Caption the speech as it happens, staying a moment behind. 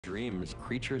Dreams,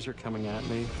 creatures are coming at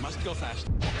me. Must go fast.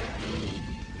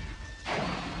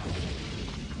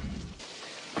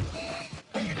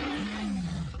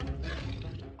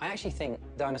 I actually think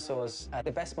dinosaurs are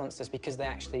the best monsters because they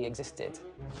actually existed.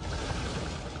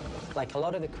 Like a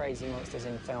lot of the crazy monsters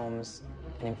in films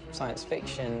and in science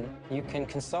fiction, you can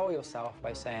console yourself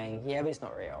by saying, yeah, but it's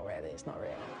not real, really, it's not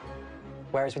real.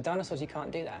 Whereas with dinosaurs, you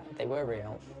can't do that. They were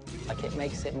real. Like, it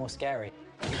makes it more scary.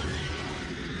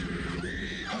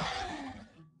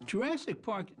 Jurassic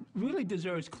Park really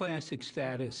deserves classic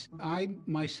status. I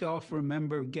myself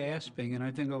remember gasping, and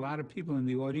I think a lot of people in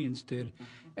the audience did,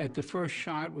 at the first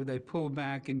shot where they pull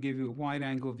back and give you a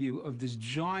wide-angle view of this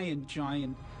giant,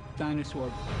 giant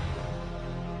dinosaur.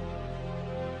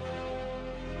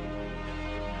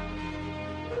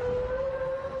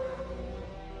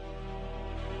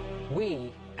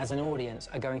 We, as an audience,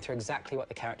 are going through exactly what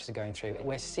the characters are going through.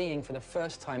 We're seeing, for the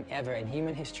first time ever in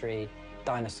human history,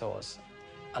 dinosaurs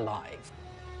alive.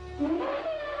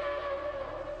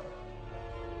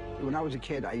 When I was a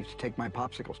kid, I used to take my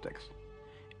popsicle sticks,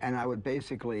 and I would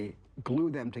basically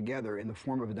glue them together in the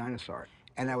form of a dinosaur,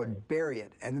 and I would bury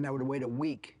it, and then I would wait a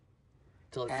week.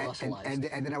 Till it fossilized.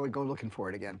 And then I would go looking for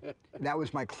it again. That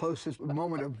was my closest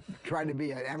moment of trying to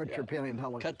be an amateur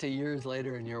paleontologist. Cut to years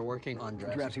later, and you're working on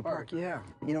Jurassic Park. Yeah.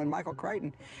 You know, and Michael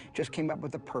Crichton just came up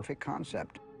with the perfect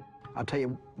concept. I'll tell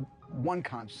you one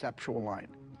conceptual line.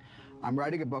 I'm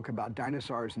writing a book about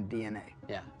dinosaurs and DNA.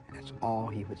 Yeah. That's all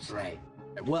he would say. Right.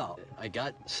 Well, I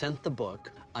got sent the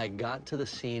book. I got to the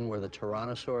scene where the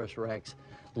Tyrannosaurus Rex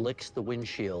licks the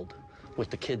windshield with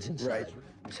the kids inside. Right.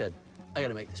 I said, I got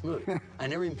to make this movie. I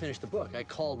never even finished the book. I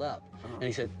called up, and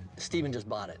he said, Steven just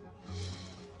bought it.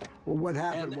 Well, what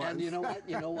happened was... And you know what?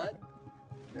 You know what?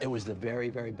 It was the very,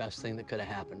 very best thing that could have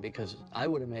happened, because I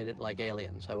would have made it like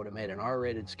Aliens. I would have made an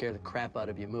R-rated, scare the crap out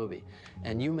of you movie.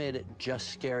 And you made it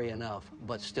just scary enough,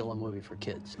 but still a movie for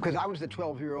kids. Because I was the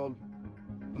 12-year-old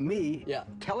me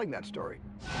telling that story.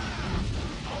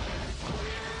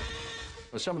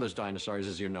 Well, some of those dinosaurs,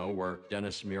 as you know, were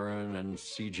Dennis Muren and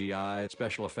CGI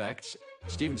special effects.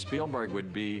 Steven Spielberg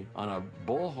would be on a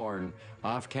bullhorn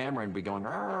off camera and be going,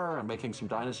 "Arr," and making some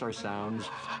dinosaur sounds.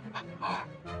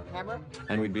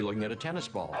 And we'd be looking at a tennis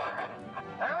ball.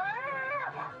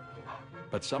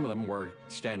 But some of them were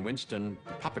Stan Winston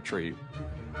puppetry.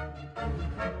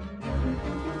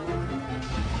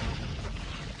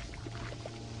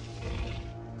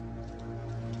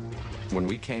 When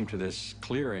we came to this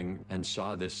clearing and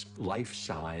saw this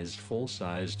life-size,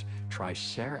 full-sized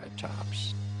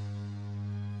Triceratops,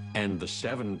 and the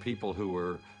 7 people who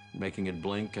were making it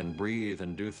blink and breathe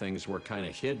and do things were kind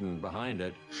of hidden behind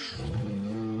it.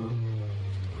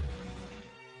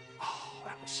 Oh,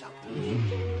 that was something.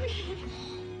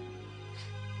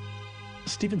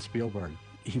 Steven Spielberg,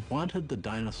 he wanted the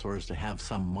dinosaurs to have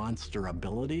some monster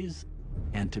abilities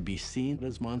and to be seen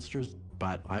as monsters,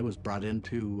 but I was brought in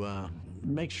to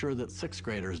make sure that 6th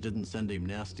graders didn't send him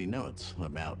nasty notes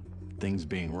about things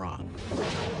being wrong.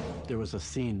 There was a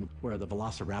scene where the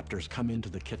velociraptors come into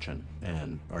the kitchen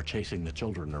and are chasing the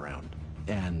children around.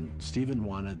 And Steven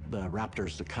wanted the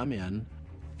raptors to come in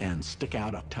and stick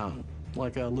out a tongue,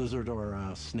 like a lizard or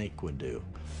a snake would do.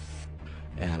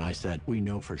 And I said, we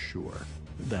know for sure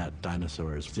that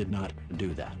dinosaurs did not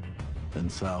do that.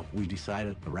 And so we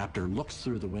decided the raptor looks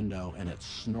through the window and it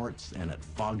snorts and it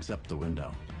fogs up the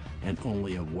window. And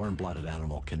only a warm-blooded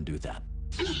animal can do that.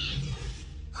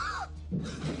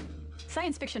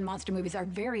 Science fiction monster movies are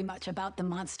very much about the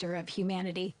monster of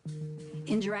humanity.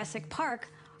 In Jurassic Park,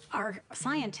 our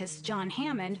scientist, John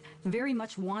Hammond, very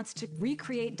much wants to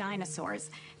recreate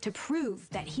dinosaurs to prove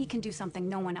that he can do something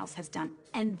no one else has done.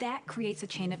 And that creates a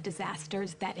chain of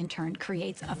disasters that in turn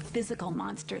creates a physical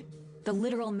monster, the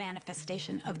literal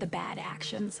manifestation of the bad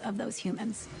actions of those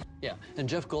humans. Yeah, and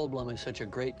Jeff Goldblum is such a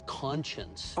great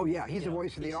conscience. Oh, yeah, he's the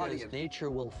voice of the audience. Says,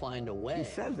 nature will find a way. He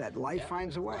says that. Life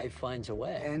finds a way. Life finds a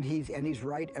way. And he's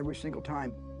right every single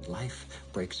time. Life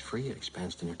breaks free, it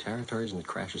expands to new territories, and it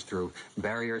crashes through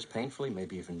barriers painfully,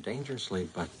 maybe even dangerously,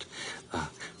 but,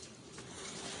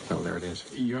 well, there it is.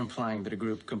 You're implying that a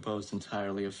group composed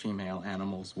entirely of female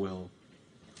animals will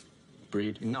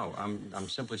breed? No, I'm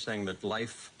simply saying that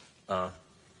life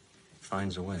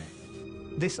finds a way.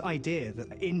 This idea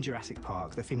that in Jurassic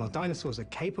Park, the female dinosaurs are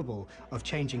capable of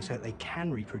changing so that they can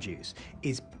reproduce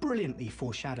is brilliantly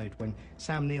foreshadowed when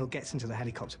Sam Neill gets into the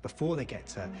helicopter before they get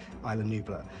to Isla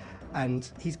Nublar.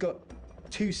 And he's got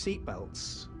 2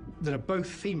 seatbelts that are both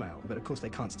female, but of course they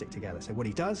can't stick together. So what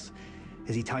he does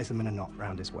is he ties them in a knot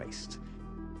around his waist.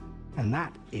 And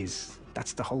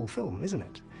that's the whole film, isn't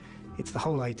it? It's the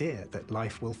whole idea that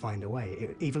life will find a way.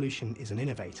 Evolution is an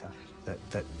innovator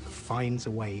that finds a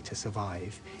way to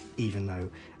survive, even though,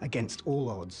 against all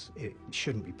odds, it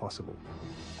shouldn't be possible.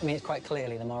 I mean, it's quite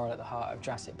clearly the moral at the heart of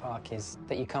Jurassic Park is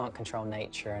that you can't control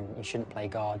nature and you shouldn't play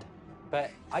God.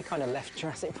 But I kind of left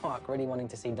Jurassic Park really wanting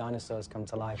to see dinosaurs come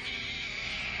to life.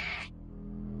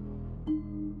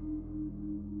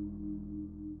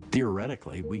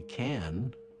 Theoretically, we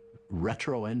can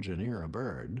retro-engineer a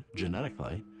bird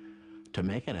genetically to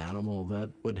make an animal that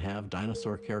would have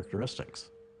dinosaur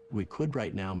characteristics. We could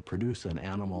right now produce an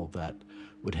animal that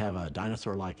would have a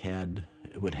dinosaur-like head,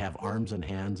 it would have arms and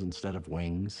hands instead of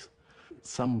wings,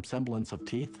 some semblance of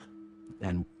teeth,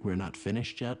 and we're not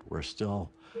finished yet. We're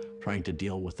still trying to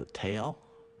deal with the tail.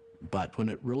 But when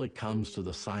it really comes to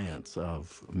the science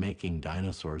of making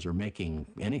dinosaurs or making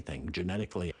anything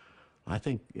genetically, I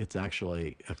think it's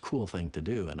actually a cool thing to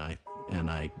do, and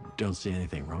I don't see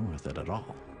anything wrong with it at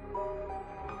all.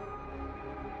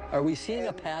 Are we seeing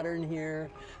a pattern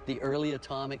here? The early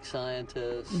atomic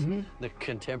scientists, the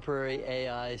contemporary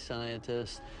AI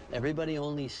scientists, everybody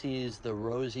only sees the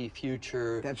rosy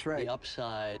future, That's right. the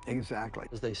upside. Exactly.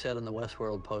 As they said on the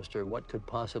Westworld poster, what could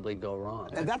possibly go wrong?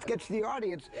 And that gets the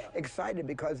audience excited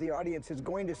because the audience is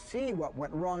going to see what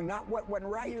went wrong, not what went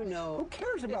right. You know, who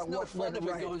cares about it's no what fun went if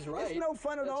right? it goes right. It's no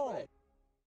fun at That's all. right.